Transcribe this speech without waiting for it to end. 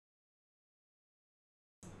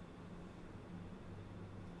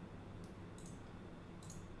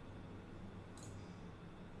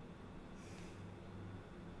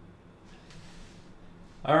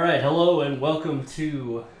All right, hello and welcome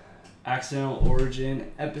to Accidental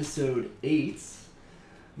Origin episode 8.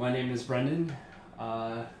 My name is Brendan,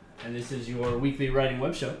 and this is your weekly writing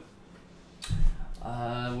web show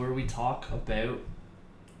where we talk about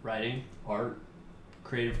writing, art,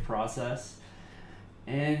 creative process,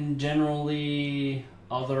 and generally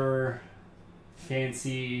other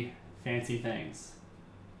fancy things.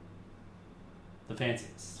 The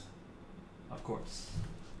fanciest, of course.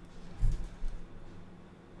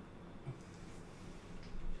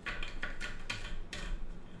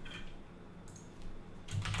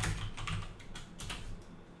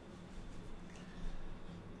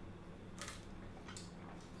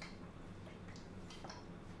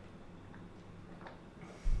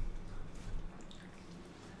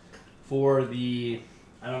 For the,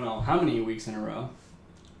 I don't know how many weeks in a row,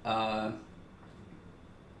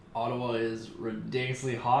 Ottawa is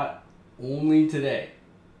ridiculously hot. Only today.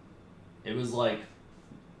 It was like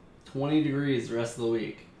 20 degrees the rest of the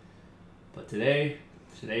week. But today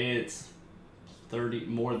it's 30,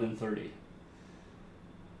 more than 30.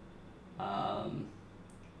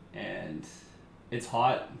 And it's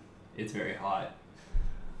hot. It's very hot.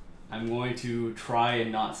 I'm going to try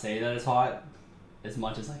and not say that it's hot as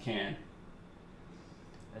much as I can.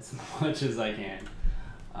 As much as I can.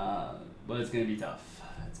 But it's going to be tough.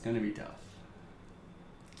 It's going to be tough.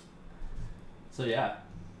 So yeah.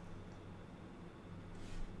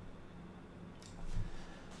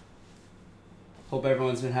 Hope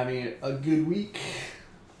everyone's been having a good week.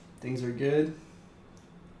 Things are good.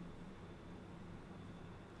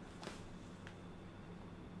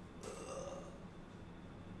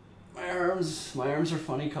 My arms are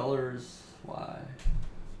funny colors. Why?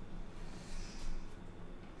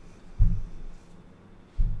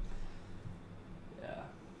 Yeah.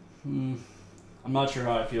 I'm not sure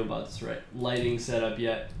how I feel about this lighting setup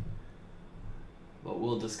yet, but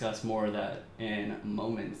we'll discuss more of that in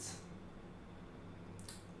moments.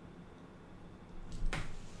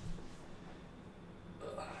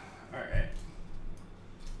 Alright.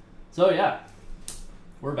 So yeah,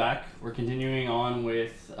 we're back. We're continuing on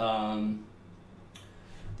with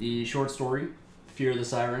the short story, Fear the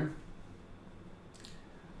Siren.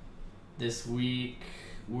 This week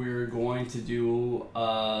we're going to do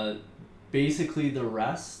basically the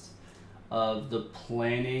rest of the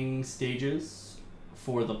planning stages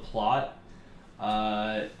for the plot.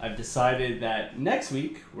 I've decided that next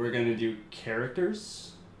week we're going to do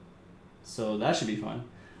characters, so that should be fun.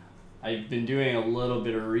 I've been doing a little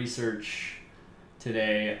bit of research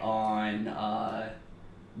today on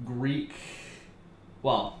Greek,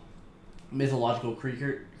 mythological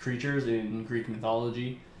creatures in Greek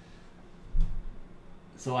mythology.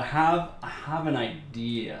 So I have an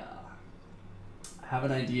idea. I have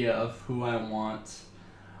an idea of who I want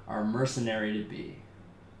our mercenary to be.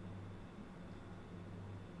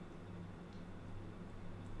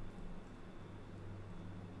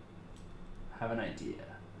 I have an idea.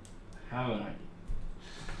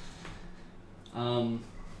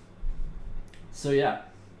 So yeah,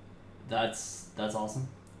 that's awesome.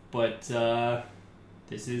 But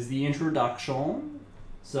this is the introduction.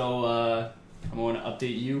 So I'm going to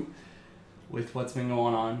update you with what's been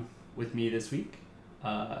going on with me this week,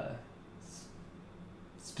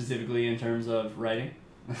 specifically in terms of writing,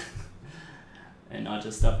 and not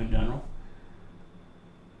just stuff in general.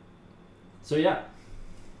 So yeah.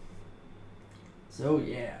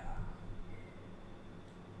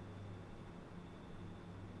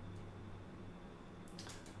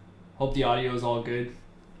 Hope the audio is all good.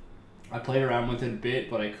 I played around with it a bit,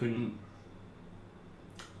 but I couldn't.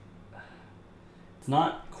 It's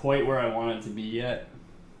not quite where I want it to be yet.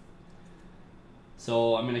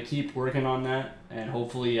 So I'm going to keep working on that, and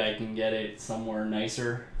hopefully I can get it somewhere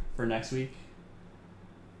nicer for next week.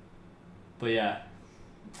 But yeah,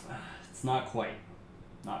 it's not quite.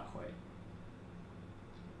 Not quite.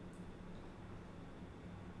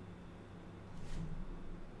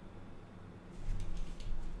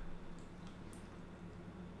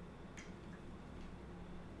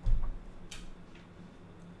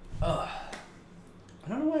 I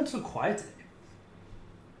don't know why I'm so quiet today.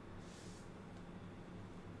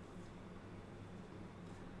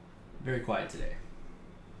 Very quiet today.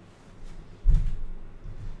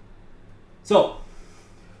 So,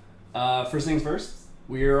 first things first,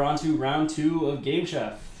 we are on to round 2 of Game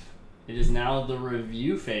Chef. It is now the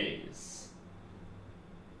review phase.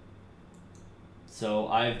 So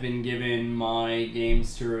I've been given my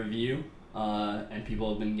games to review, and people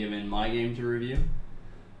have been given my game to review.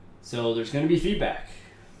 So there's going to be feedback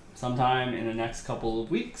sometime in the next couple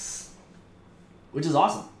of weeks, which is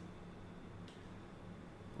awesome.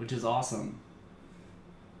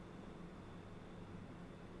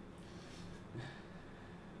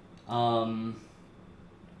 I'm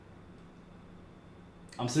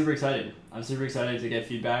super excited. I'm super excited to get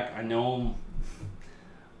feedback. I know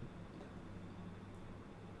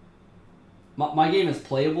my game is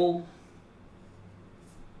playable.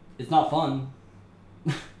 It's not fun,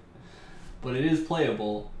 but it is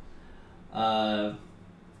playable. But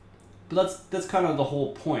that's kind of the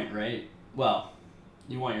whole point, right? Well,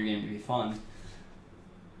 you want your game to be fun.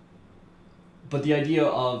 But the idea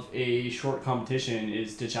of a short competition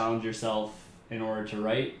is to challenge yourself in order to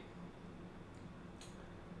write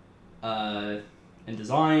and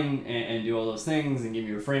design and do all those things and give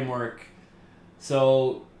you a framework.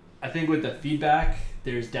 So I think with the feedback,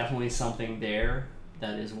 there's definitely something there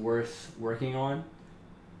that is worth working on.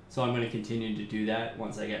 So I'm going to continue to do that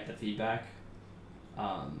once I get the feedback.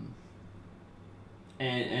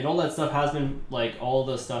 And all that stuff has been, like, all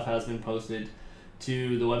the stuff has been posted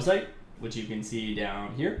to the website, which you can see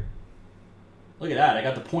down here. Look at that, I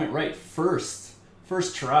got the point right first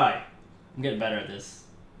try. I'm getting better at this.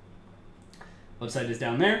 Website is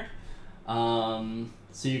down there.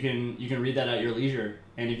 So you can read that at your leisure.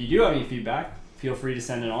 And if you do have any feedback, feel free to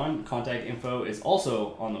send it on. Contact info is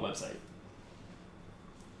also on the website.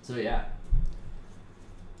 So yeah.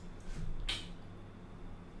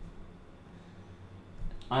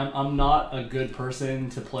 I'm not a good person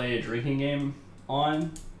to play a drinking game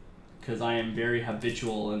on, because I am very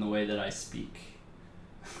habitual in the way that I speak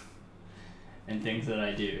and things that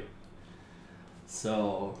I do.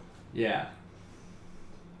 So yeah.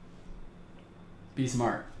 Be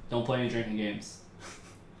smart. Don't play any drinking games.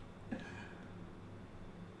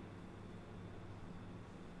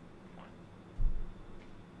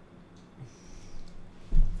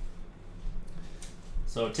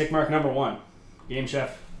 So tick mark number 1, Game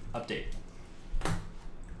Chef update.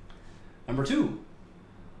 Number 2.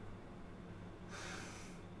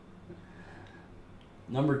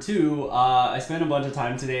 I spent a bunch of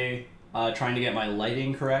time today trying to get my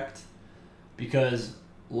lighting correct, because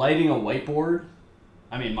lighting a whiteboard,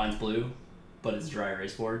 I mean, mine's blue, but it's a dry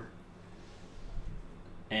erase board,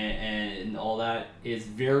 and all that is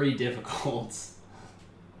very difficult.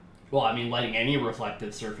 Well, I mean, lighting any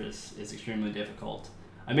reflective surface is extremely difficult.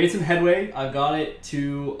 I made some headway. I've got it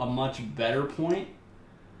to a much better point,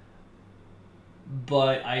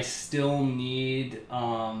 but I still need,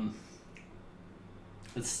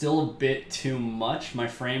 it's still a bit too much. My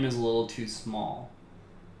frame is a little too small,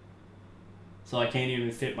 so I can't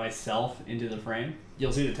even fit myself into the frame.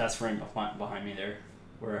 You'll see the test frame behind me there,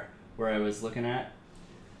 where I was looking at.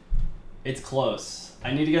 It's close.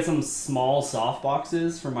 I need to get some small soft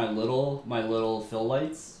boxes for my little fill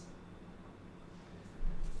lights,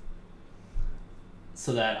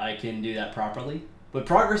 so that I can do that properly. But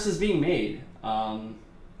progress is being made. I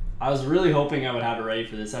was really hoping I would have it ready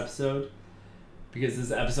for this episode, because this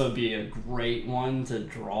episode would be a great one to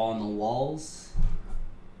draw on the walls.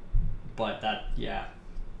 But that, yeah,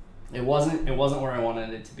 it wasn't where I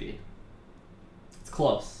wanted it to be. It's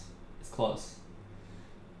close. It's close.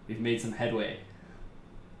 We've made some headway.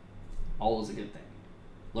 Always a good thing.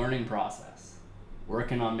 Learning process.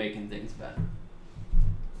 Working on making things better.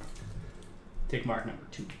 Tick mark number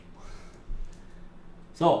 2.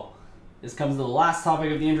 So, this comes to the last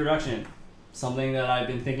topic of the introduction. Something that I've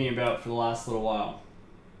been thinking about for the last little while.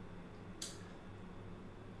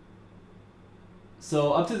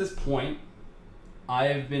 So, up to this point,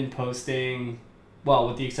 I've been posting, well,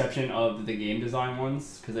 with the exception of the game design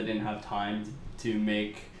ones, because I didn't have time to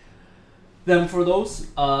make them for those.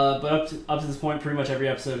 But up to this point, pretty much every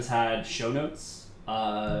episode has had show notes.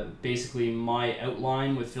 Basically my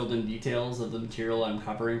outline with filled in details of the material I'm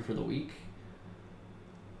covering for the week.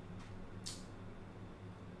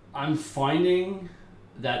 I'm finding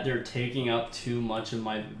that they're taking up too much of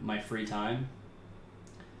my free time.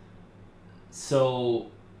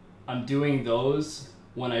 So I'm doing those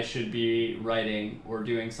when I should be writing or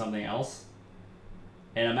doing something else.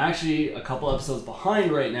 And I'm actually a couple episodes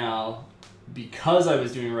behind right now because I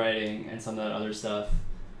was doing writing and some of that other stuff.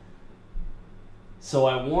 So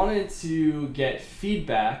I wanted to get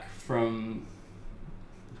feedback from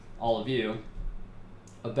all of you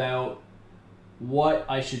about what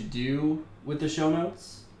I should do with the show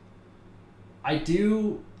notes. I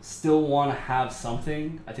do still want to have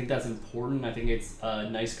something. I think that's important. I think it's a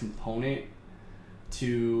nice component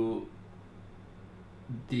to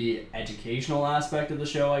the educational aspect of the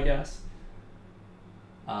show, I guess.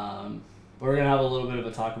 We're going to have a little bit of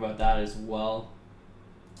a talk about that as well.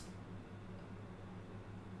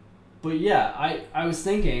 But yeah, I was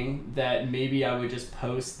thinking that maybe I would just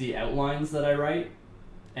post the outlines that I write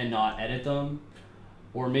and not edit them.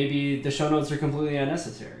 Or maybe the show notes are completely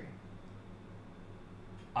unnecessary.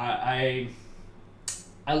 I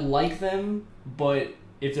like them, but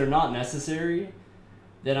if they're not necessary,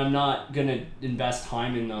 then I'm not gonna invest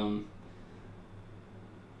time in them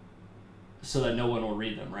so that no one will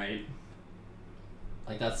read them, right?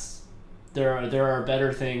 Like there are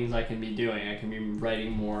better things I can be doing. I can be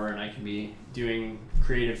writing more, and I can be doing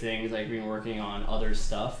creative things. I can be working on other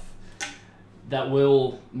stuff that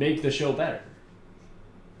will make the show better.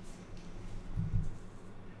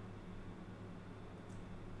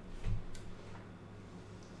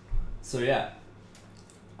 So yeah,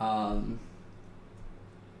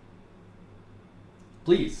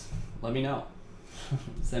 please let me know.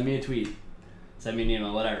 Send me a tweet, send me an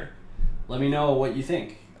email, whatever. Let me know what you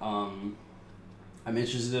think. I'm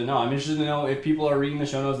interested to know. I'm interested to know if people are reading the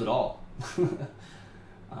show notes at all.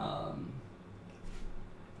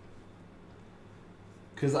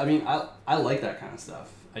 Because I mean, I like that kind of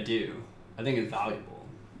stuff. I do. I think it's valuable.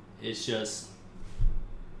 It's just,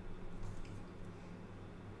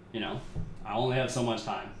 I only have so much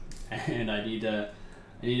time, and I need to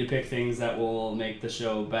pick things that will make the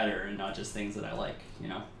show better, and not just things that I like.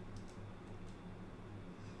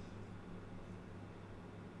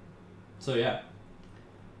 So yeah.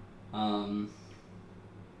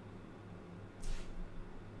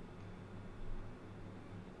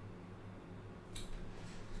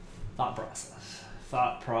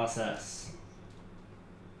 Thought process.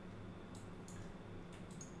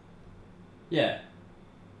 Yeah.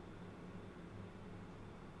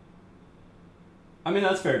 I mean,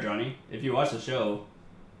 that's fair, Johnny. If you watch the show,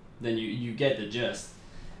 then you get the gist.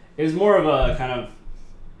 It was more of a kind of,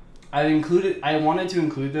 I wanted to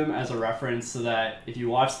include them as a reference so that if you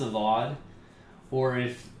watch the VOD,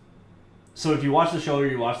 if you watch the show or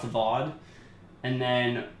you watch the VOD, and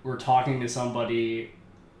then we're talking to somebody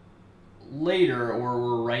later, or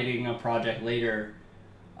we're writing a project later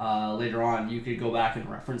on, you could go back and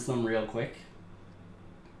reference them real quick.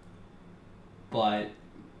 But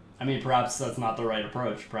I mean, perhaps that's not the right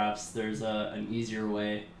approach. Perhaps there's an easier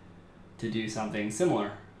way to do something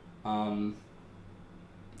similar. I'm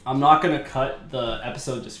not gonna cut the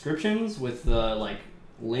episode descriptions with the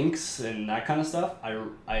links and that kind of stuff.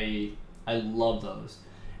 I love those,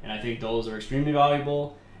 and I think those are extremely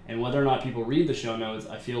valuable. And whether or not people read the show notes,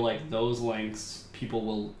 I feel like those links people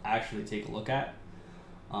will actually take a look at.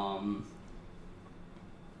 So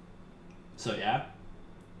yeah,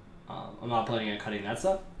 I'm not planning on cutting that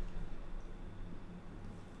stuff.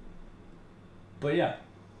 But yeah.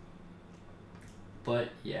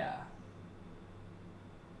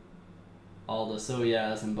 All the so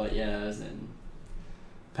yeahs and but yeahs and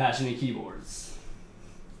passionate keyboards.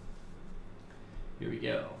 Here we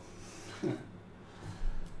go.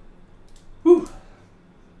 Whew.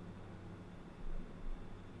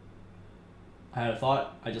 I had a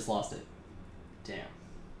thought, I just lost it. Damn.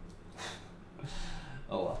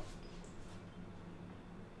 Oh well.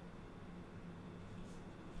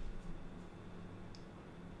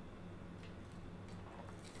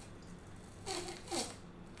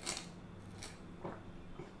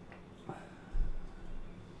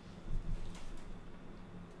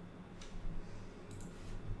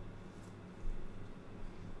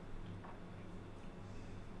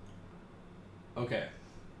 Okay.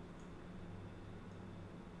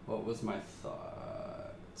 What was my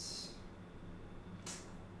thoughts?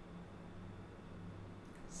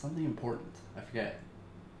 Something important. I forget.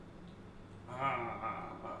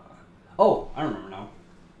 Oh, I remember now.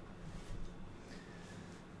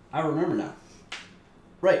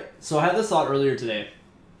 Right. So I had this thought earlier today,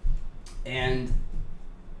 and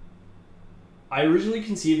I originally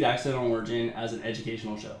conceived Accidental Origin as an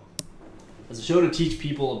educational show, as a show to teach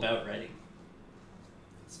people about writing.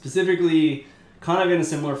 Specifically, kind of in a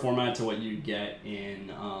similar format to what you'd get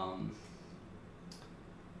in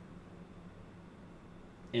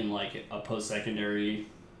like a post-secondary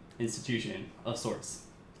institution of sorts.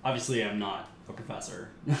 Obviously, I'm not a professor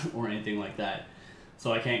or anything like that,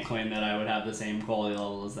 so I can't claim that I would have the same quality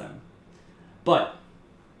level as them. But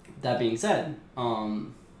that being said, have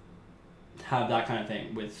that kind of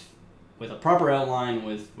thing with a proper outline,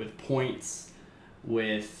 with points,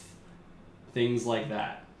 with things like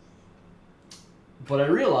that. But I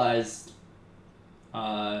realized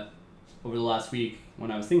over the last week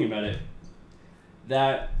when I was thinking about it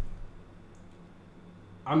that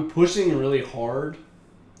I'm pushing really hard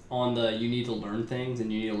on you need to learn things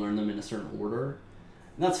and you need to learn them in a certain order.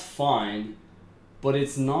 And that's fine, but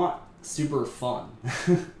it's not super fun.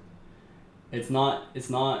 It's not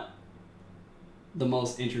the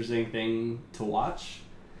most interesting thing to watch.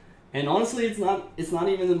 And honestly, it's not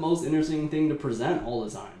even the most interesting thing to present all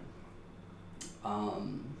the time.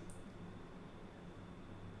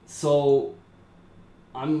 So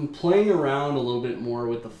I'm playing around a little bit more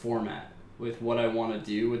with the format, with what I want to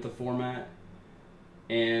do with the format.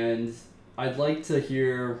 And I'd like to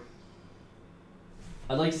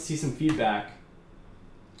see some feedback.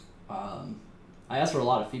 I asked for a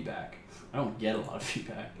lot of feedback. I don't get a lot of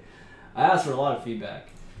feedback. I asked for a lot of feedback.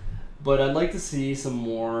 But I'd like to see some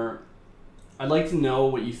more. I'd like to know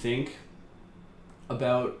what you think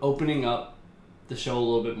about opening up the show a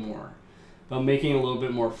little bit more, about making it a little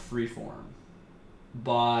bit more freeform,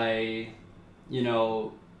 by,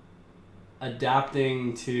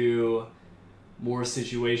 adapting to more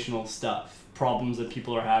situational stuff, problems that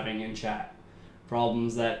people are having in chat,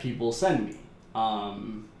 problems that people send me,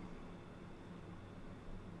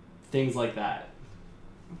 things like that.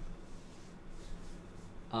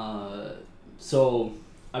 So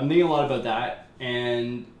I'm thinking a lot about that,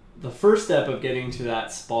 and the first step of getting to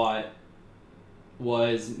that spot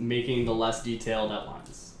was making the less detailed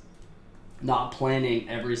outlines, not planning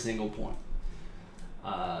every single point.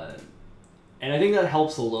 And I think that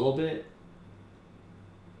helps a little bit,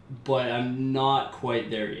 but I'm not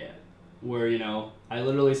quite there yet. Where, I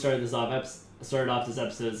literally started off this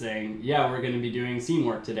episode saying, yeah, we're going to be doing scene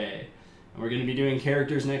work today, and we're going to be doing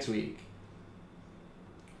characters next week.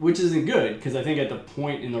 Which isn't good, because I think at the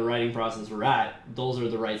point in the writing process we're at, those are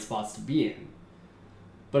the right spots to be in.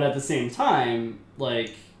 But at the same time,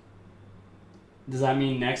 does that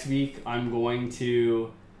mean next week I'm going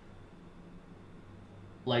to,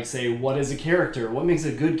 say, what is a character? What makes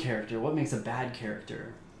a good character? What makes a bad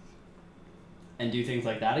character? And do things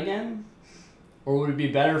like that again? Or would it be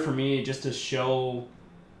better for me just to show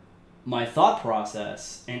my thought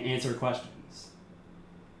process and answer questions?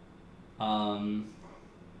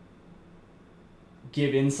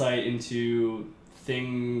 Give insight into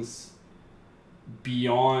things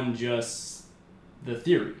beyond just the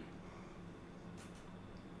theory.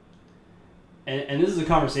 And this is a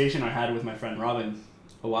conversation I had with my friend Robin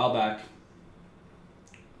a while back,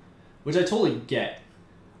 which I totally get.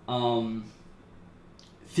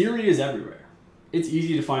 Theory is everywhere. It's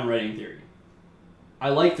easy to find writing theory. I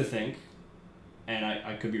like to think, and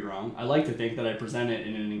I could be wrong, I like to think that I present it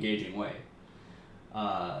in an engaging way.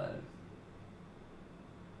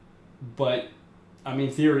 But,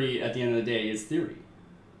 theory at the end of the day is theory.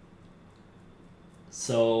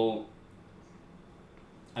 So,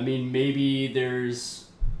 maybe there's...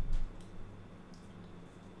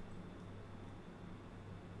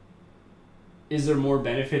 Is there more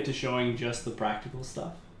benefit to showing just the practical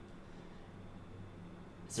stuff?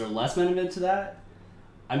 Is there less benefit to that?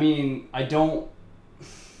 I don't...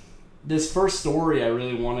 This first story I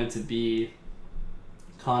really wanted to be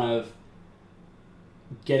kind of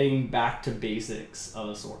getting back to basics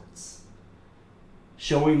of sorts.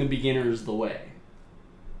 Showing the beginners the way.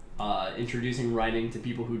 Introducing writing to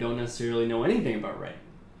people who don't necessarily know anything about writing.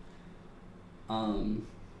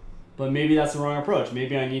 But maybe that's the wrong approach.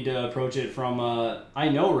 Maybe I need to approach it from I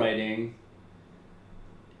know writing.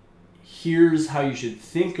 Here's how you should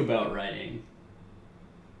think about writing.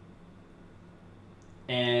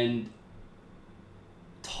 And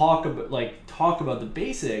talk about the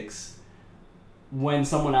basics when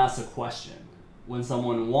someone asks a question, when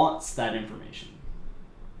someone wants that information.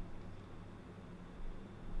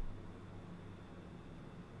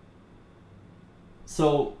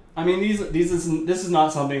 So, this is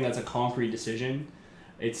not something that's a concrete decision.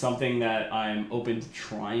 It's something that I'm open to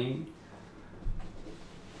trying.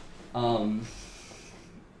 I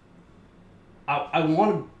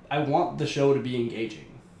want the show to be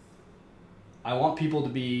engaging. I want people to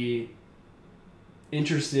be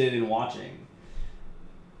interested in watching.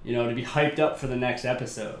 To be hyped up for the next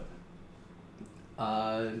episode.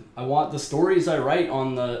 I want the stories I write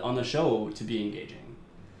on the show to be engaging.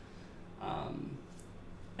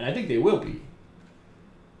 And I think they will be.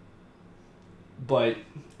 But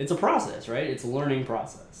it's a process, right? It's a learning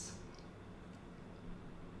process.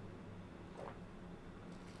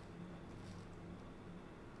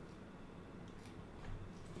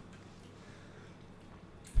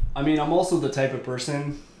 I'm also the type of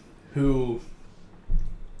person who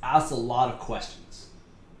asks a lot of questions.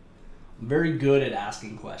 I'm very good at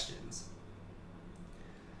asking questions.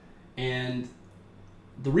 And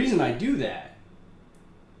the reason I do that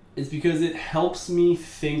is because it helps me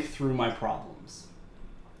think through my problems.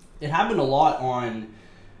 It happened a lot on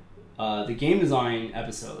the game design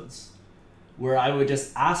episodes where I would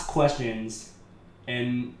just ask questions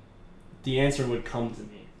and the answer would come to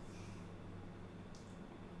me.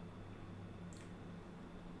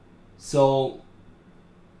 So,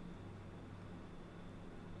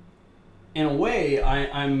 in a way,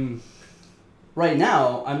 I'm right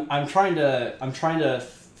now. I'm trying to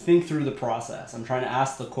think through the process. I'm trying to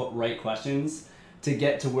ask the right questions to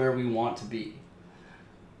get to where we want to be.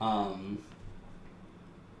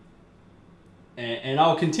 And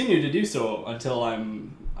I'll continue to do so until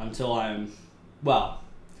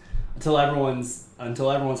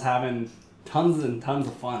everyone's having tons and tons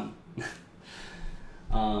of fun.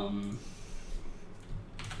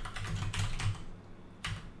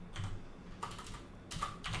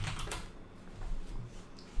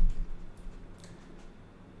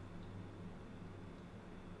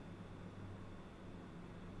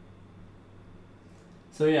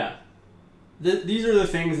 So yeah, these are the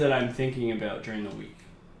things that I'm thinking about during the week.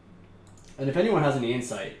 And if anyone has any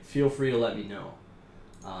insight, feel free to let me know.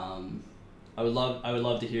 I would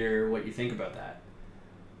love to hear what you think about that.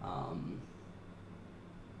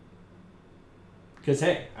 Because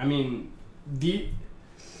hey, I mean, the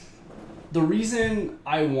reason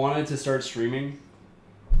I wanted to start streaming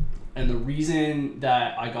and the reason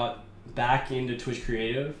that I got back into Twitch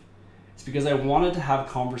Creative is because I wanted to have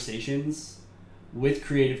conversations with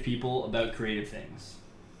creative people about creative things.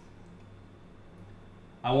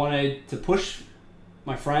 I wanted to push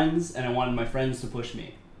my friends, and I wanted my friends to push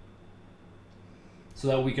me so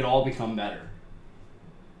that we could all become better.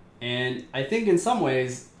 And I think in some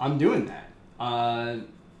ways I'm doing that.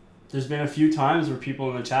 There's been a few times where people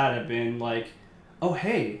in the chat have been like, oh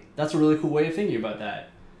hey, that's a really cool way of thinking about that.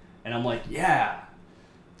 And I'm like, yeah,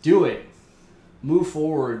 do it. Move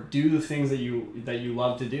forward, do the things that you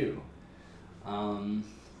love to do. And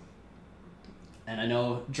I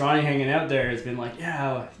know Johnny hanging out there has been like,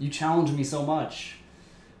 yeah, you challenged me so much.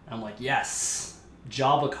 And I'm like, yes,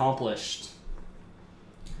 job accomplished.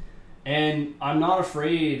 And I'm not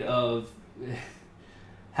afraid of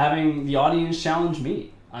having the audience challenge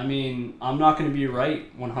me. I mean, I'm not going to be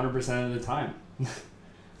right 100% of the time.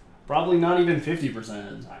 Probably not even 50%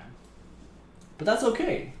 of the time. But that's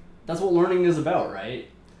okay. That's what learning is about, right?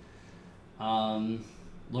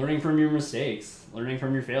 Learning from your mistakes, learning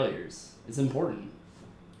from your failures. It's important.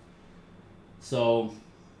 So,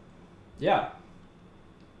 yeah.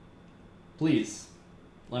 Please,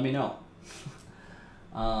 let me know.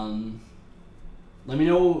 Let me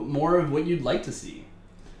know more of what you'd like to see.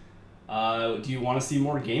 Do you want to see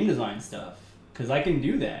more game design stuff? Because I can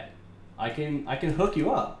do that. I can hook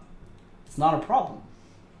you up. It's not a problem.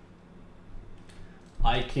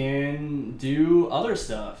 I can do other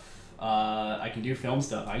stuff. I can do film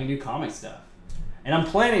stuff. I can do comic stuff. And I'm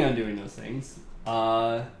planning on doing those things.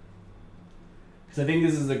 Because I think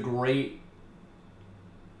this is a great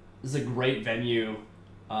venue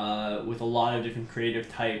with a lot of different creative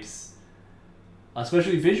types,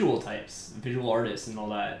 especially visual types, visual artists and all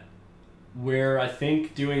that, where I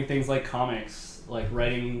think doing things like comics, like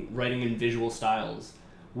writing in visual styles,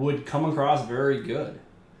 would come across very good.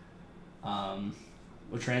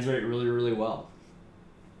 Would translate really, really well.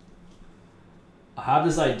 I have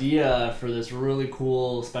this idea for this really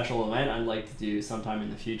cool special event I'd like to do sometime in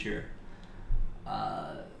the future,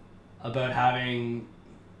 about having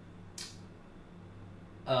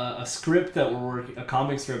a script that a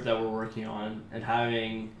comic script that we're working on, and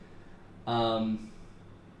having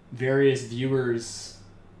various viewers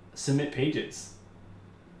submit pages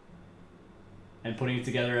and putting it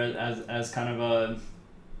together as kind of a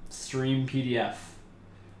stream PDF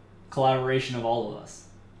collaboration of all of us.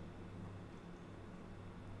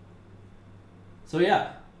 So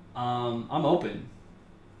yeah, I'm open.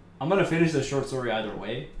 I'm gonna finish the short story either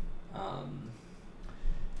way.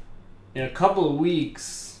 In a couple of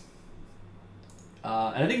weeks,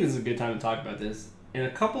 and I think this is a good time to talk about this. In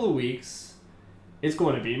a couple of weeks, it's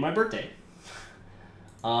going to be my birthday.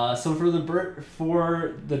 So for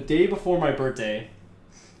the day before my birthday,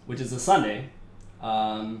 which is a Sunday,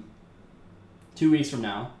 2 weeks from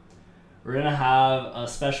now, we're gonna have a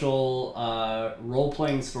special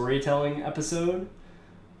role-playing storytelling episode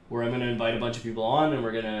where I'm gonna invite a bunch of people on, and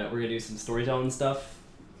we're gonna do some storytelling stuff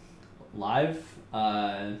live,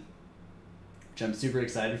 which I'm super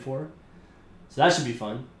excited for. So that should be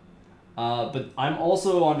fun. But I'm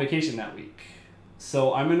also on vacation that week,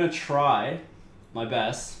 so I'm gonna try my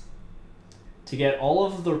best to get all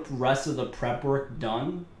of the rest of the prep work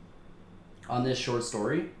done on this short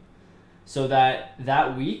story, so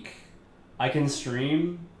that week I can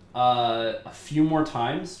stream a few more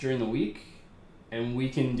times during the week, and we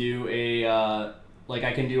can do I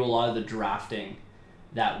can do a lot of the drafting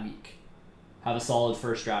that week. Have a solid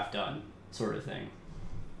first draft done, sort of thing.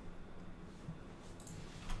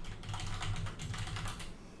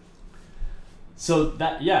 So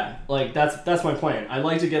that's my plan. I'd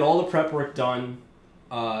like to get all the prep work done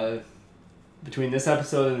between this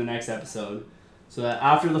episode and the next episode, so that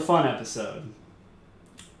after the fun episode,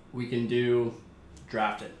 we can do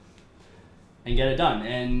draft it and get it done.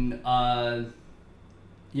 And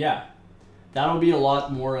yeah, that'll be a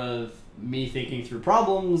lot more of me thinking through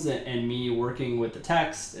problems and me working with the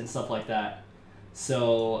text and stuff like that.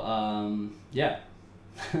 So yeah.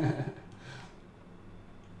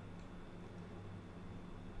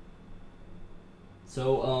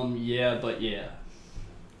 So yeah, but yeah.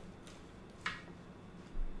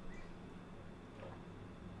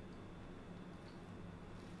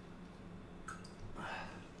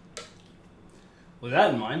 With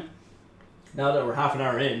that in mind, now that we're half an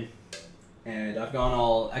hour in, and I've gone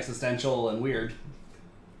all existential and weird,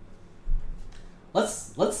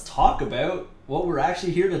 let's talk about what we're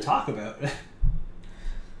actually here to talk about. Let's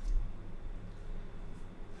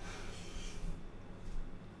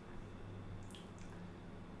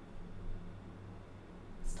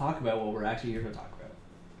talk about what we're actually here to talk about.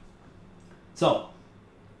 So,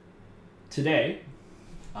 today,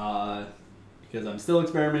 because I'm still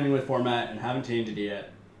experimenting with format and haven't changed it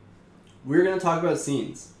yet, we're going to talk about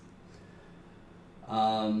scenes.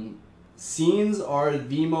 Scenes are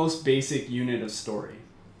the most basic unit of story.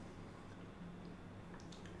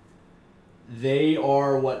 They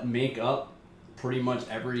are what make up pretty much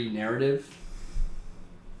every narrative.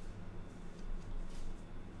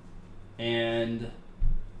 And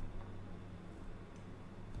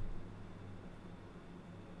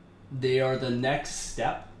they are the next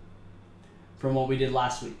step from what we did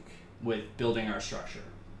last week with building our structure.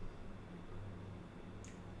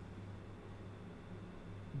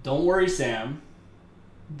 Don't worry, Sam.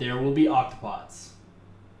 There will be octopods.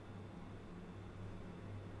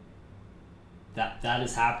 That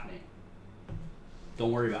is happening.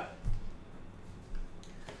 Don't worry about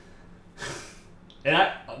it.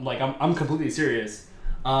 And I'm completely serious.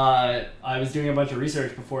 I was doing a bunch of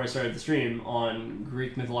research before I started the stream on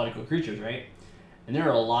Greek mythological creatures, right? And there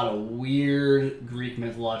are a lot of weird Greek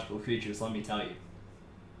mythological creatures, let me tell you.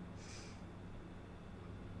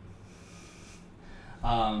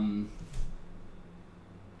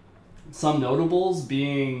 Some notables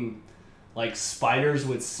being like spiders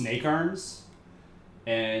with snake arms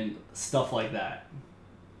and stuff like that.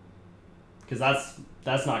 Because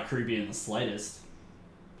that's not creepy in the slightest.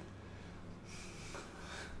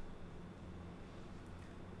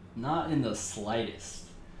 Not in the slightest.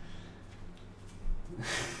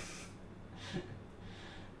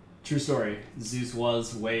 True story. Zeus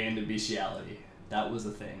was way into bestiality. That was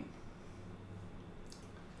a thing.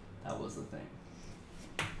 That was the thing.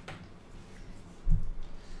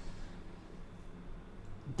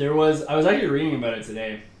 I was actually reading about it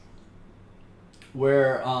today,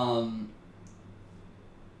 where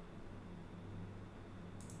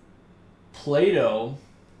Plato,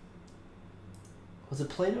 was it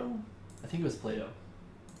Plato? I think it was Plato.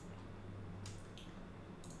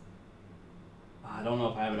 I don't know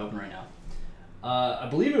if I have it open right now. I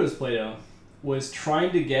believe it was Plato, was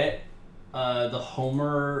trying to get the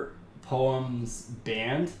Homer poems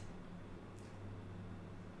banned,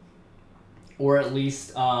 or at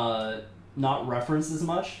least not referenced as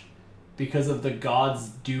much, because of the god's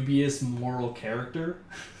dubious moral character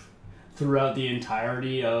throughout the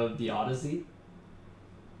entirety of the Odyssey.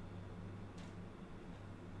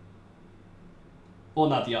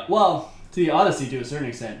 Well, to the Odyssey to a certain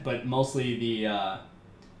extent, but mostly the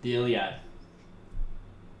Iliad.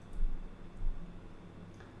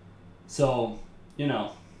 So, you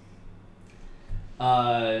know,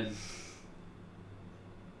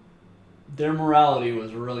 their morality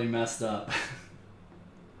was really messed up.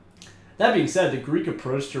 That being said, the Greek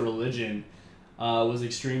approach to religion was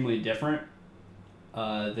extremely different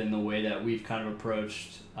than the way that we've kind of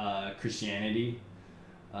approached Christianity,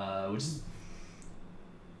 which is,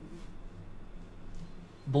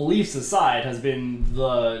 beliefs aside, has been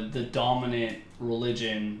the dominant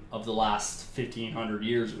religion of the last 1,500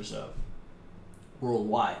 years or so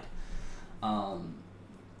worldwide.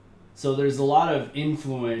 So there's a lot of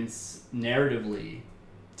influence narratively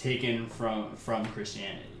taken from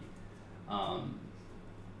Christianity, and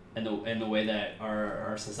the way that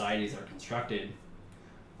our societies are constructed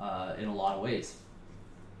in a lot of ways.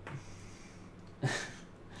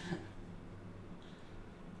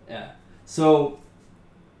 Yeah. So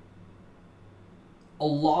a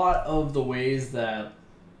lot of the ways that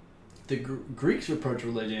the Greeks approached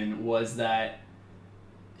religion was that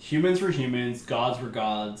humans were humans, gods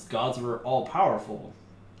were all powerful,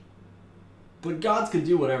 but gods could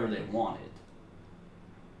do whatever they wanted.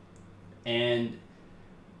 And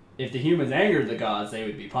if the humans angered the gods, they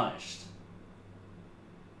would be punished.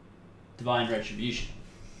 Divine retribution.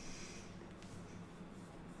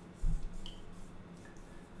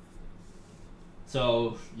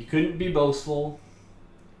 So you couldn't be boastful,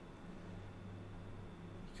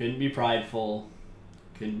 couldn't be prideful,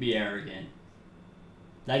 couldn't be arrogant.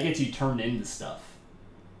 That gets you turned into stuff,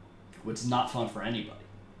 which is not fun for anybody.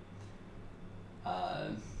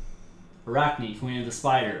 Arachne, Queen of the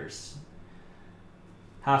Spiders.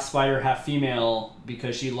 Half spider, half female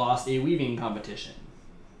because she lost a weaving competition.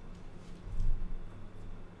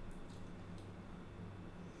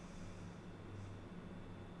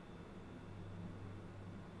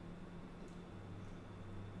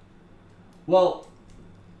 Well,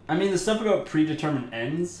 I mean, the stuff about predetermined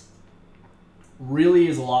ends really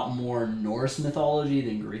is a lot more Norse mythology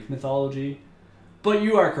than Greek mythology. But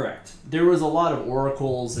you are correct. There was a lot of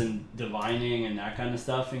oracles and divining and that kind of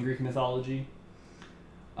stuff in Greek mythology.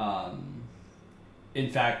 In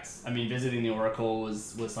fact, I mean, visiting the oracle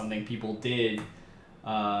was something people did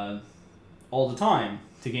all the time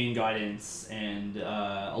to gain guidance. And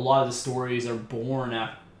a lot of the stories are born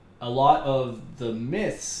out... A lot of the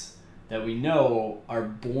myths that we know are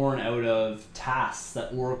born out of tasks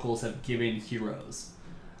that oracles have given heroes.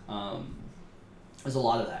 There's a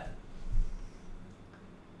lot of that.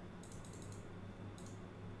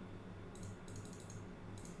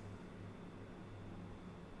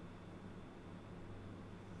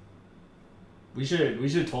 We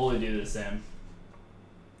should totally do this, Sam.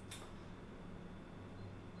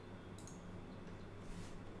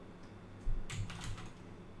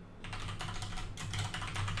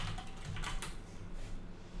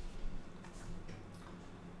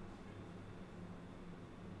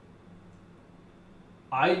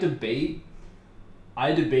 I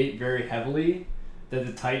debate very heavily that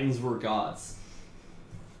the Titans were gods.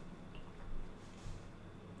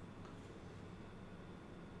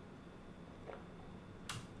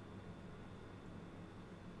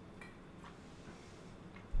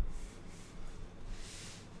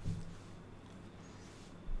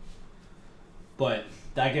 But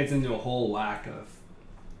that gets into a whole whack of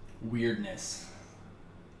weirdness.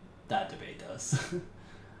 That debate does.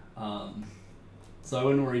 So I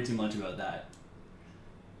wouldn't worry too much about that.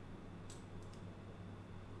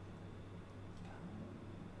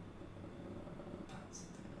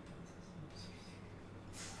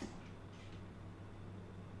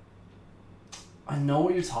 I know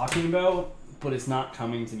what you're talking about, but it's not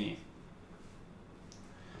coming to me.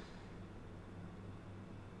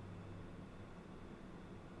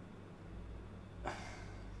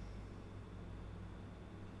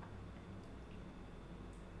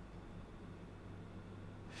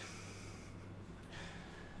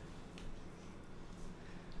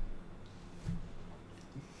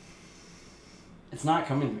 It's not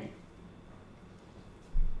coming to me.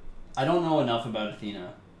 I don't know enough about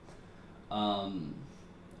Athena.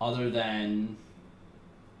 Other than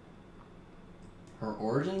her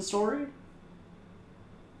origin story.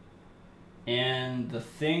 And the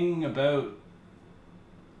thing about...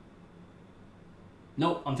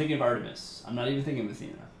 Nope, I'm thinking of Artemis. I'm not even thinking of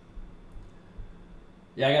Athena.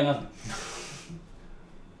 Yeah, I got nothing.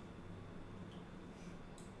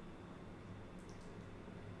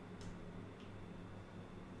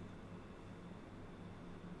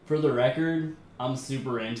 For the record, I'm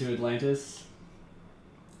super into Atlantis.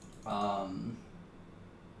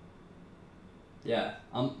 Yeah,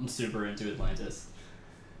 I'm super into Atlantis.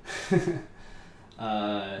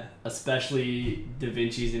 Especially Da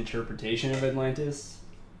Vinci's interpretation of Atlantis,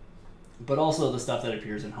 but also the stuff that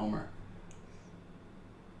appears in Homer.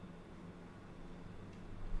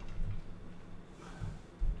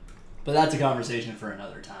 But that's a conversation for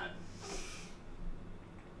another time.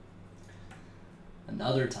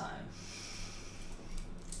 Another time.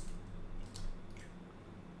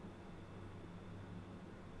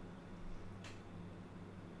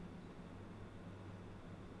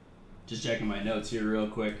 Just checking my notes here real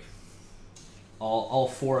quick. All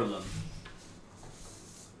four of them.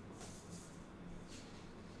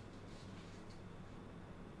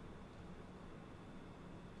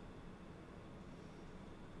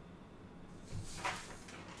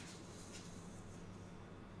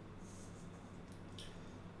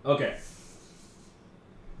 Okay.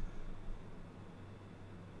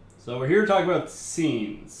 So we're here to talk about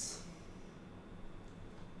scenes.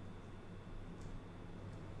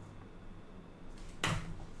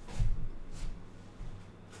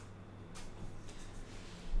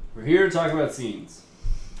 We're here to talk about scenes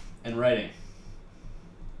and writing.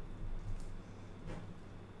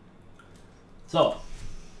 So,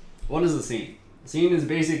 what is a scene? A scene is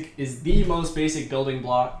the most basic building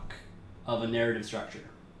block of a narrative structure.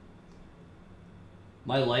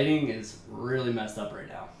 My lighting is really messed up right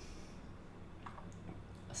now.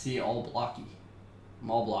 I see all blocky.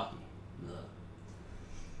 I'm all blocky. Ugh.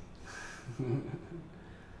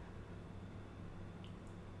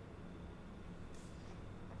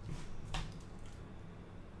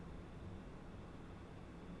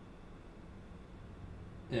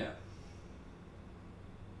 Yeah.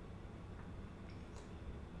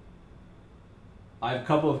 I have a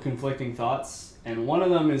couple of conflicting thoughts, and one of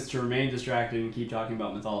them is to remain distracted and keep talking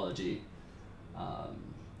about mythology.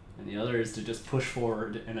 And the other is to just push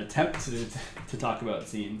forward and attempt to talk about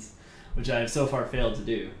scenes, which I have so far failed to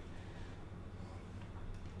do.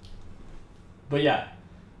 But yeah,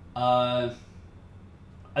 I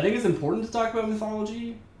think it's important to talk about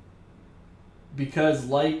mythology because,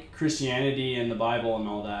 like Christianity and the Bible and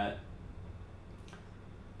all that,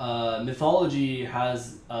 mythology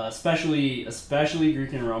has, especially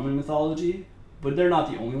Greek and Roman mythology, but they're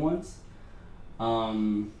not the only ones.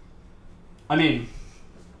 I mean,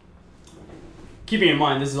 keeping in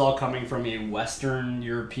mind this is all coming from a Western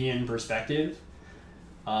European perspective.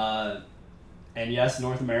 And yes,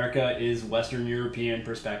 North America is Western European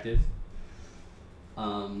perspective.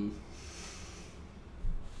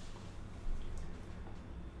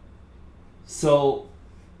 So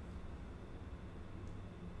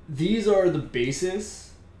these are the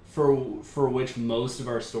basis for which most of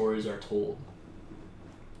our stories are told,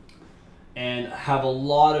 and have a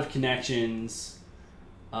lot of connections.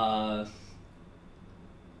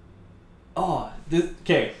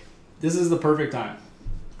 This is the perfect time.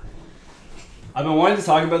 I've been wanting to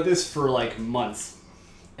talk about this for like months,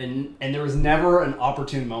 and there was never an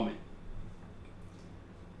opportune moment.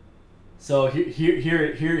 So here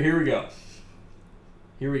we go.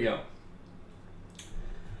 Here we go.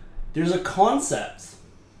 There's a concept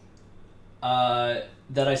that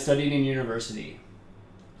I studied in university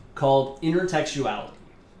called intertextuality.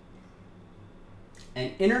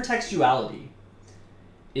 And intertextuality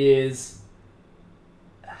is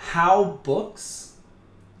how books,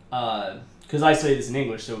 because I studied this in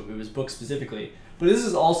English, so it was books specifically, but this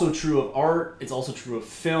is also true of art, it's also true of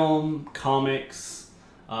film, comics,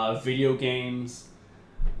 video games.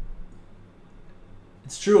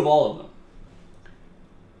 It's true of all of them.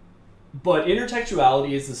 But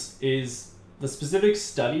intertextuality is the specific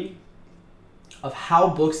study of how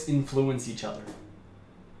books influence each other.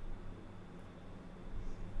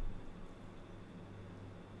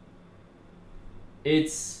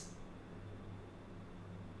 It's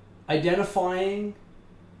identifying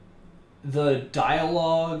the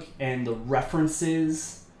dialogue and the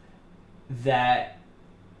references that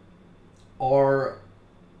are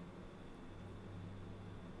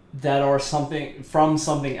something from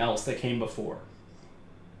something else that came before.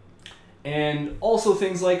 And also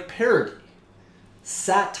things like parody,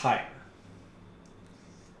 satire,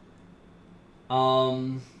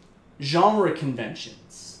 genre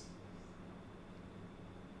conventions.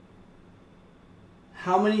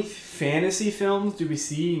 How many fantasy films do we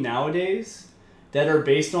see nowadays that are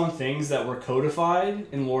based on things that were codified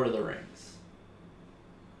in Lord of the Rings?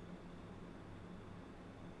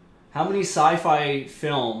 How many sci-fi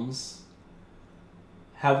films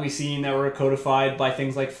have we seen that were codified by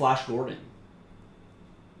things like Flash Gordon?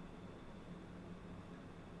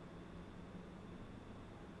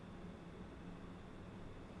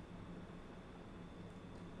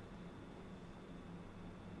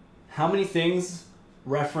 How many things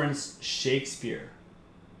reference Shakespeare,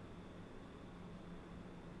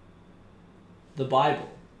 the Bible,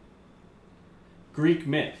 Greek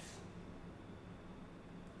myth?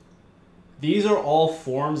 These are all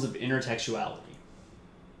forms of intertextuality.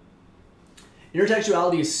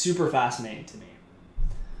 Intertextuality is super fascinating to me.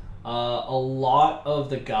 A lot of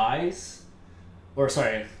the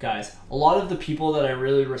a lot of the people that I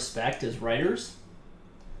really respect as writers,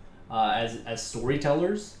 as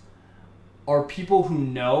storytellers, are people who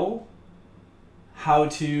know how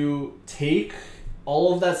to take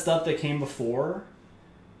all of that stuff that came before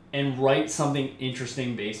and write something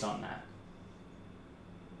interesting based on that.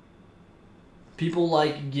 People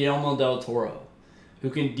like Guillermo del Toro, who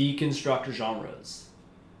can deconstruct genres.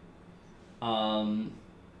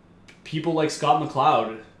 People like Scott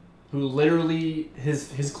McCloud, who literally,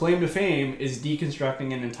 his claim to fame is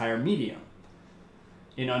deconstructing an entire medium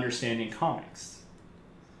in understanding comics.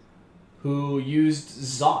 Who used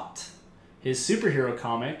Zot, his superhero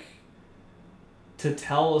comic, to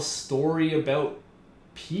tell a story about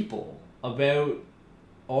people, about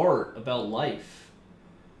art, about life.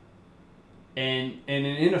 And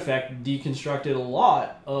in effect deconstructed a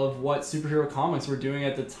lot of what superhero comics were doing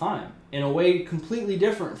at the time in a way completely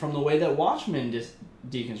different from the way that Watchmen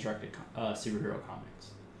deconstructed superhero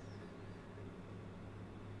comics.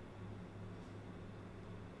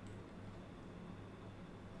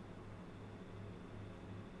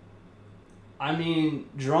 I mean,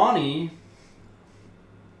 Drawny,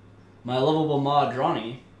 my lovable mod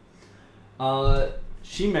Drawny,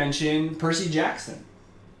 she mentioned Percy Jackson.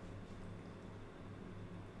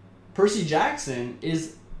 Percy Jackson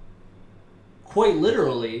is quite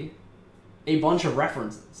literally a bunch of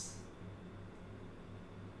references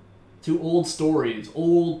to old stories,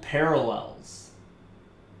 old parallels.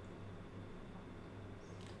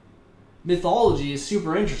 Mythology is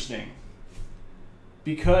super interesting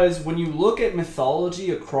because when you look at mythology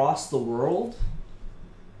across the world,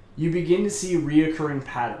 you begin to see reoccurring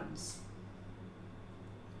patterns.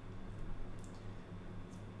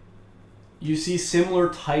 You see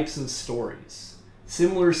similar types of stories,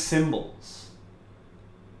 similar symbols,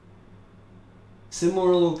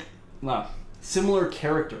 similar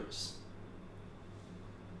characters.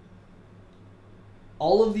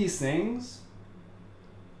 All of these things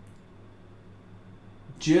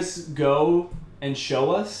just go and show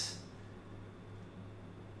us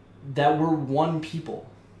that we're one people.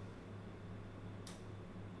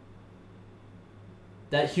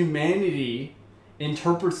 That humanity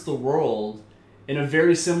interprets the world in a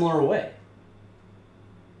very similar way.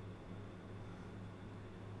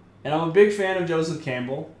 And I'm a big fan of Joseph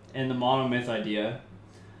Campbell and the monomyth idea.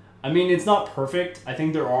 I mean, it's not perfect. I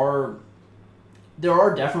think there are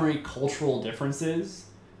definitely cultural differences,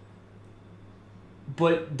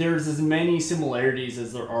 but there's as many similarities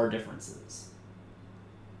as there are differences.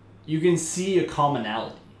 You can see a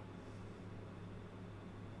commonality.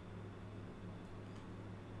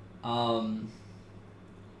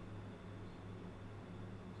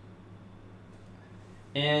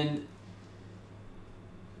 And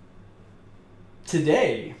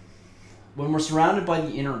today, when we're surrounded by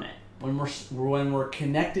the internet, when we're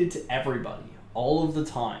connected to everybody all of the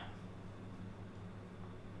time,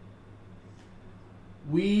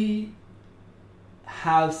 we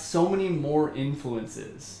have so many more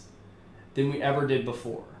influences than we ever did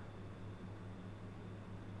before.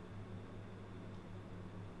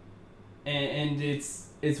 And it's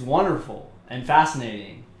wonderful and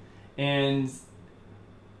fascinating. And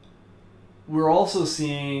we're also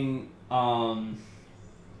seeing a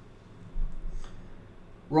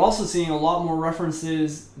lot more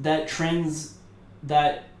references that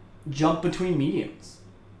jump between mediums.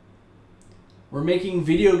 We're making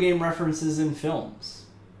video game references in films.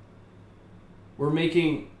 We're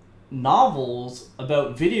making novels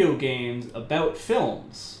about video games, about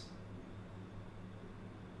films.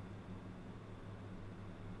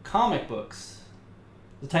 Comic books.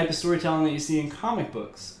 The type of storytelling that you see in comic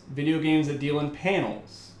books. Video games that deal in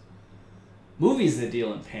panels. Movies that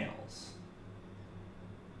deal in panels.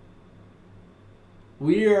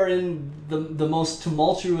 We are in the most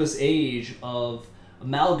tumultuous age of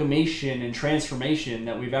amalgamation and transformation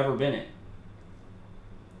that we've ever been in.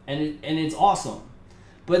 And it's awesome.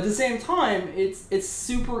 But at the same time, it's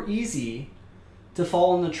super easy to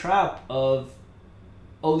fall in the trap of,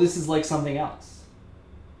 oh, this is like something else.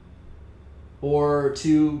 Or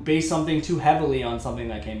to base something too heavily on something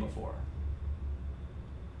that came before.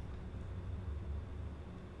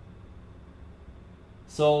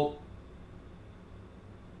 So,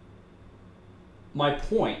 my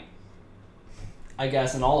point, I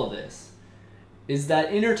guess, in all of this, is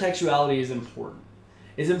that intertextuality is important.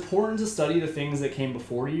 It's important to study the things that came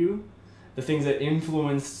before you, the things that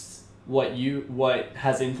influenced what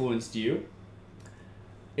has influenced you.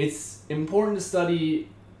 It's important to study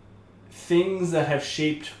things that have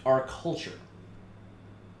shaped our culture.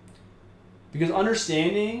 Because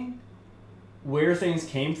understanding where things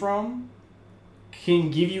came from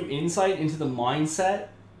can give you insight into the mindset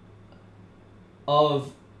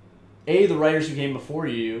of A, the writers who came before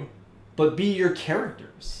you, but B, your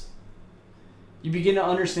characters. You begin to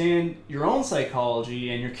understand your own psychology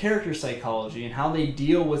and your character's psychology and how they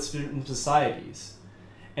deal with certain societies.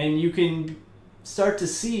 And you can start to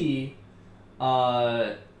see,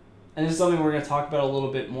 and this is something we're going to talk about a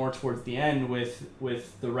little bit more towards the end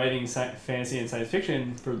with the writing fantasy and science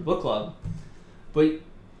fiction for the book club. But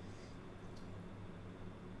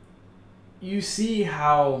you see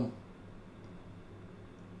how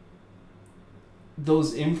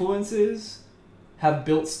those influences have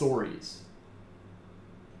built stories.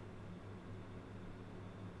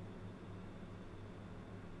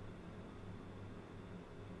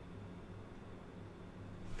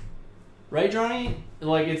 Right, Johnny?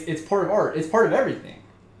 Like, it's part of art. It's part of everything.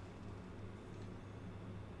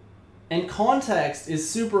 And context is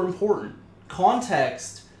super important.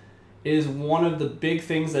 Context is one of the big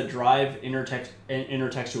things that drive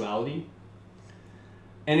intertextuality.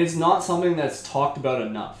 And it's not something that's talked about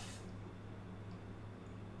enough,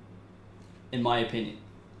 in my opinion.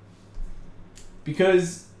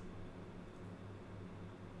 Because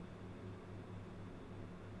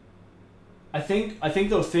I think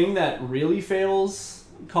the thing that really fails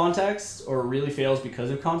context, or really fails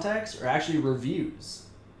because of context, are actually reviews.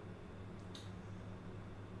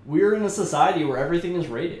 We're in a society where everything is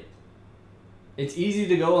rated. It's easy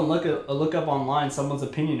to go and look up online someone's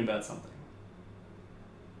opinion about something.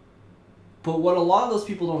 But what a lot of those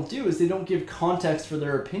people don't do is they don't give context for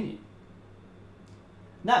their opinion.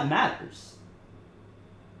 That matters.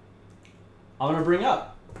 I'm going to bring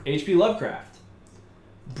up H.P. Lovecraft.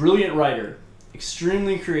 Brilliant writer.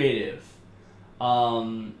 Extremely creative.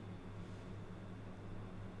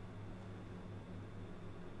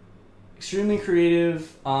 Extremely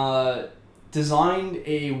creative. Designed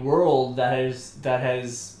a world that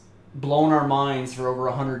has blown our minds for over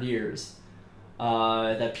 100 years.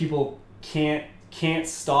 That people can't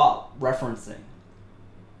stop referencing.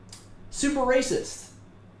 Super racist.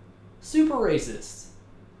 Super racist.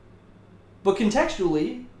 But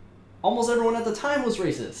contextually, almost everyone at the time was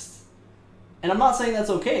racist. And I'm not saying that's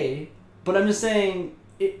okay, but I'm just saying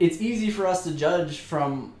it's easy for us to judge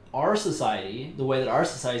from our society, the way that our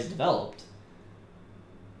society's developed.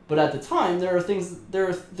 But at the time, there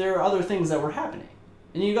are other things that were happening.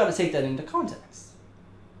 And you got to take that into context.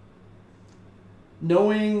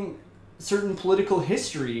 Knowing certain political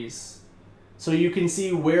histories so you can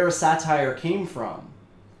see where satire came from.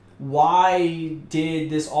 Why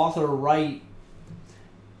did this author write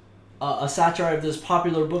a satire of this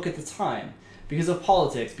popular book at the time? Because of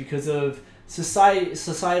politics, because of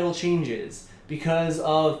societal changes, because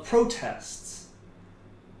of protests.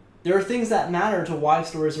 There are things that matter to why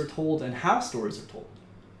stories are told and how stories are told.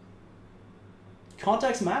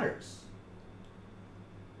 Context matters.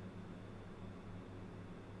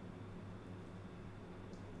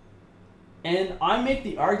 And I make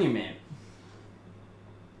the argument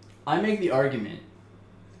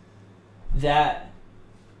that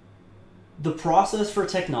the process for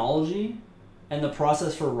technology and the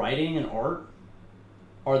process for writing and art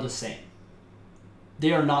are the same.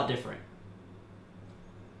 They are not different.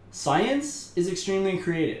 Science is extremely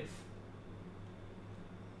creative.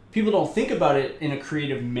 People don't think about it in a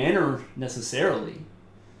creative manner necessarily,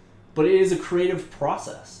 but it is a creative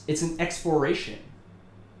process. It's an exploration.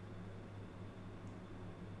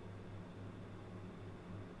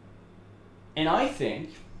 And I'm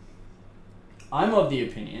of the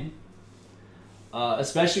opinion,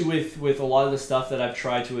 especially with a lot of the stuff that I've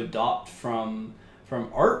tried to adopt from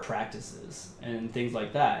art practices and things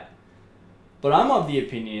like that, but I'm of the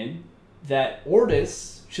opinion that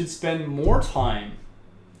artists should spend more time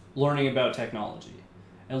learning about technology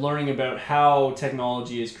and learning about how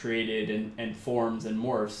technology is created and forms and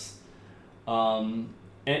morphs,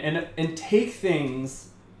 and take things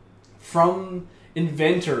from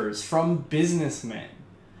inventors, from businessmen,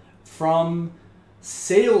 from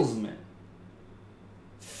salesmen.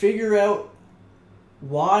 Figure out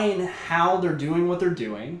why and how they're doing what they're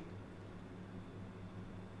doing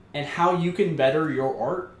and how you can better your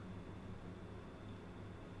art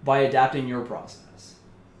by adapting your process.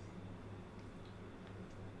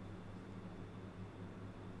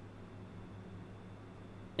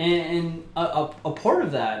 And a part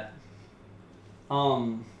of that,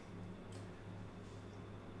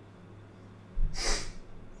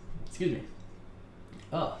 excuse me.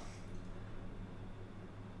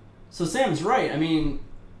 So Sam's right. I mean,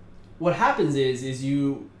 what happens is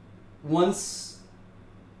once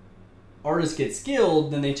artists get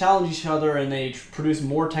skilled, then they challenge each other and they produce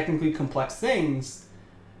more technically complex things.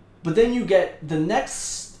 But then you get the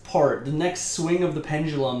next part, the next swing of the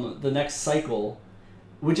pendulum, the next cycle,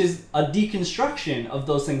 which is a deconstruction of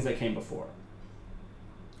those things that came before,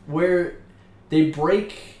 where they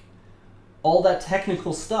break all that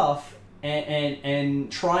technical stuff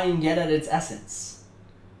and try and get at its essence.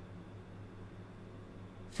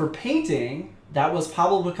 For painting, that was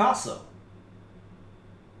Pablo Picasso.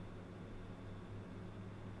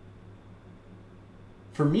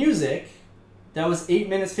 For music, that was 8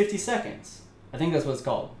 minutes 50 seconds. I think that's what it's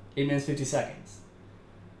called. 8 minutes 50 seconds.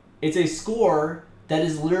 It's a score that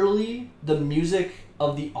is literally the music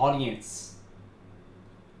of the audience.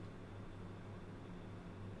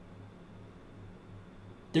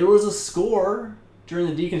 There was a score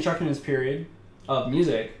during the deconstructionist period of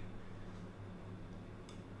music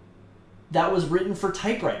that was written for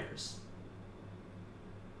typewriters.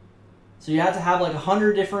 So you had to have like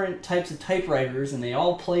 100 different types of typewriters, and they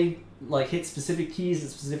all played, like, hit specific keys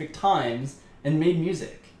at specific times and made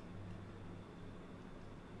music.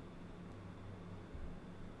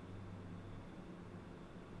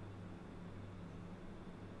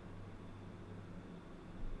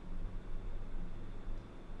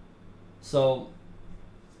 So,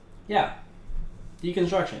 yeah,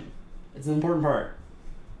 deconstruction. It's an important part.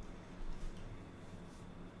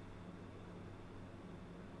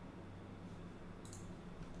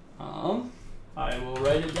 I will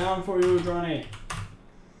write it down for you, Johnny.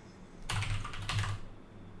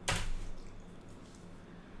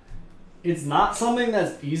 It's not something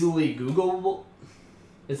that's easily Googleable.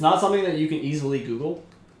 It's not something that you can easily Google,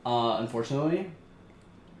 unfortunately.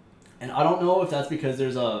 And I don't know if that's because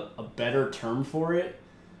there's a better term for it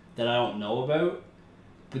that I don't know about.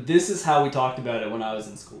 But this is how we talked about it when I was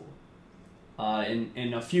in school.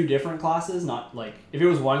 In a few different classes, not like, if it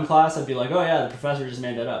was one class, I'd be like, oh yeah, the professor just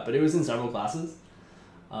made that up. But it was in several classes.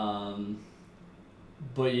 But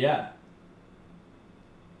yeah.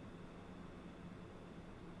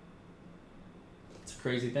 It's a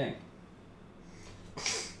crazy thing.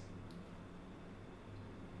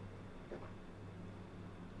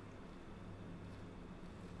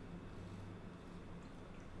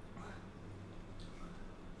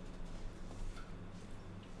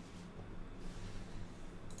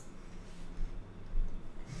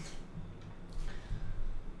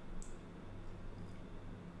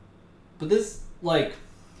 But this, like,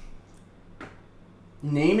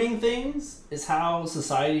 naming things is how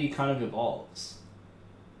society kind of evolves.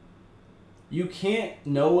 You can't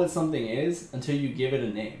know what something is until you give it a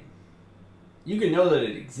name. You can know that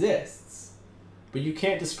it exists, but you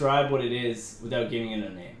can't describe what it is without giving it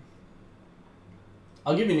a name.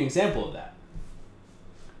 I'll give you an example of that.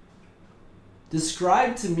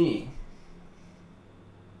 Describe to me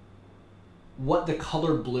what the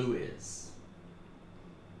color blue is.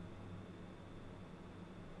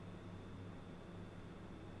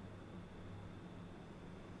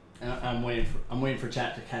 I'm waiting for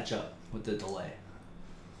chat to catch up with the delay.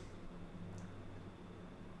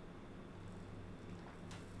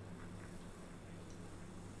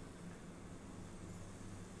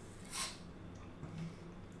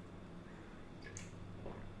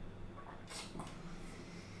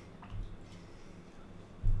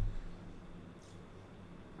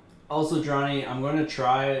 Also, Johnny, I'm going to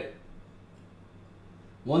try,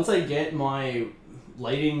 once I get my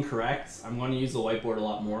lighting correct, I'm going to use the whiteboard a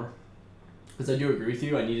lot more. Because I do agree with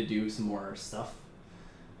you, I need to do some more stuff.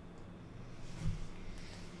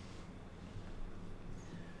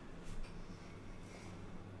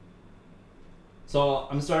 So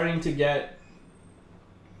I'm starting to get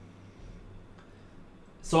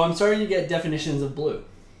definitions of blue.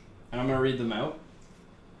 And I'm going to read them out.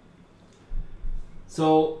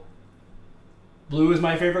 So, blue is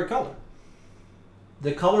my favorite color.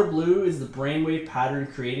 The color blue is the brainwave pattern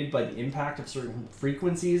created by the impact of certain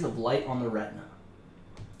frequencies of light on the retina.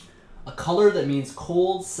 A color that means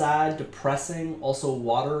cold, sad, depressing, also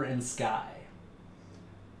water and sky.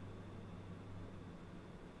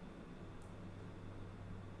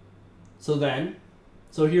 So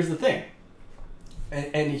here's the thing.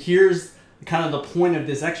 And here's kind of the point of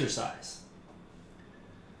this exercise.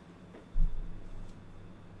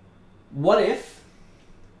 What if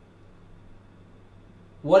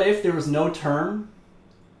there was no term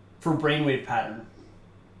for brainwave pattern,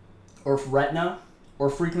 or retina,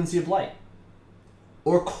 or frequency of light,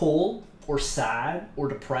 or cold, or sad, or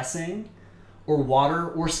depressing, or water,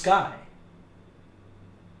 or sky?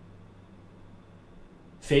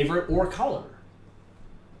 Favorite or color?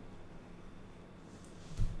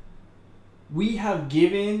 We have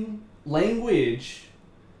given language,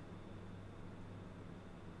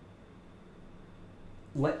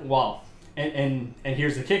 well, and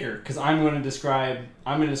here's the kicker, because I'm going to describe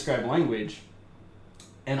language,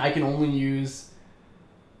 and I can only use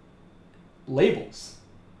labels.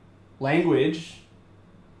 Language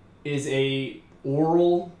is a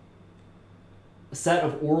set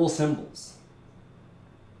of oral symbols,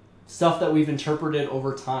 stuff that we've interpreted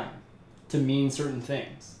over time to mean certain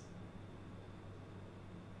things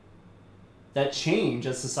that change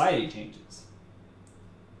as society changes.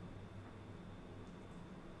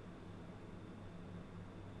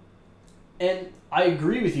 And I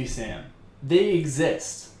agree with you, Sam. They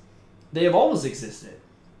exist. They have always existed.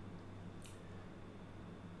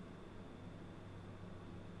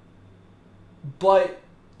 But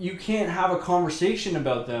you can't have a conversation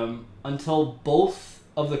about them until both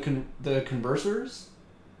of the conversers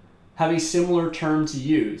have a similar term to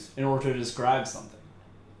use in order to describe something.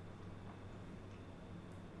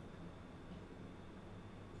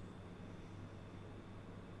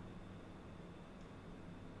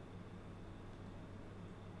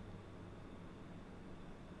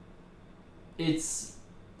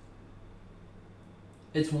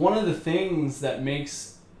 It's one of the things that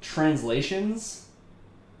makes translations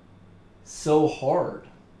so hard.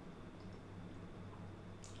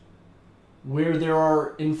 where there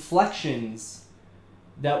are inflections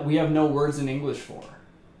that we have no words in English for,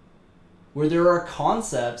 where there are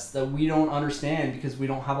concepts that we don't understand because we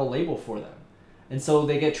don't have a label for them. And so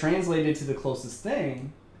they get translated to the closest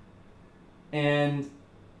thing, and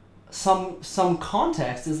some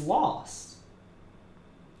context is lost.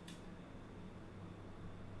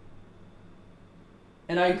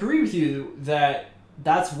 And I agree with you that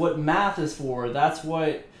that's what math is for. That's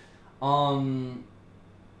what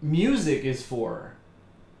music is for.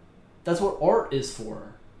 That's what art is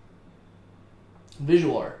for.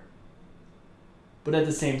 Visual art. But at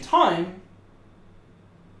the same time,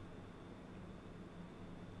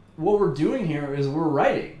 what we're doing here is we're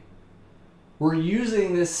writing. We're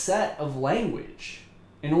using this set of language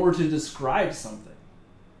in order to describe something,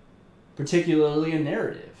 particularly a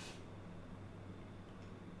narrative.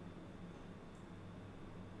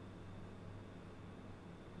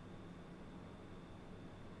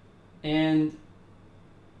 And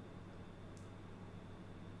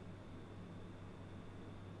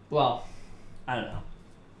well, I don't know.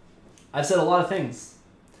 I've said a lot of things.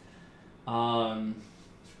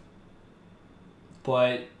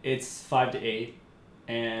 But it's 5 to 8,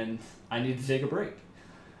 and I need to take a break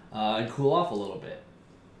and cool off a little bit.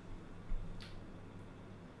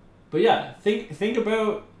 But yeah, think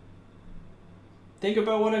about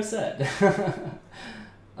what I've said.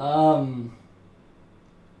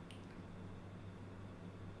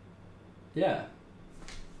 Yeah.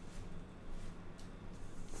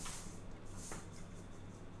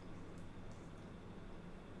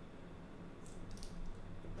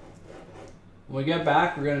 When we get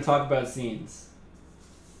back, we're going to talk about scenes.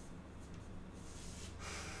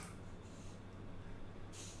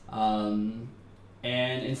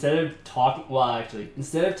 And instead of talking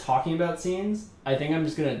about scenes, I think I'm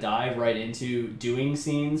just going to dive right into doing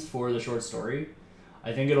scenes for the short story.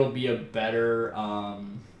 I think it'll be a better,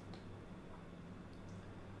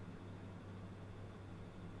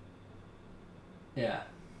 yeah,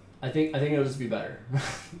 I think it'll just be better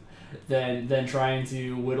than trying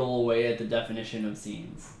to whittle away at the definition of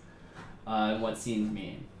scenes and what scenes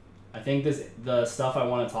mean. I think the stuff I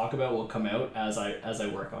want to talk about will come out as I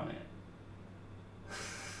work on it.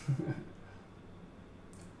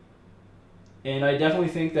 And I definitely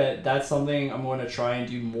think that that's something I'm going to try and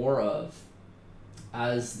do more of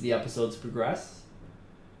as the episodes progress.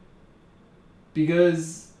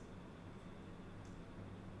 Because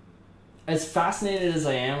as fascinated as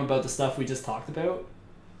I am about the stuff we just talked about,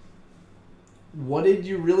 what did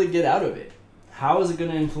you really get out of it? How is it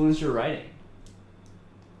going to influence your writing?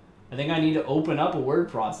 I think I need to open up a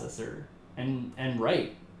word processor and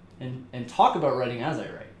write and talk about writing as I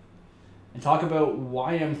write. And talk about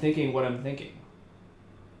why I'm thinking what I'm thinking.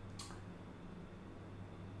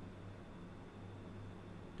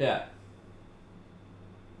 Yeah.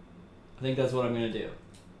 I think that's what I'm going to do.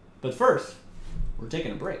 But first, we're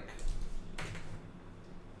taking a break.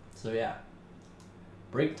 So yeah,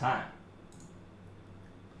 break time.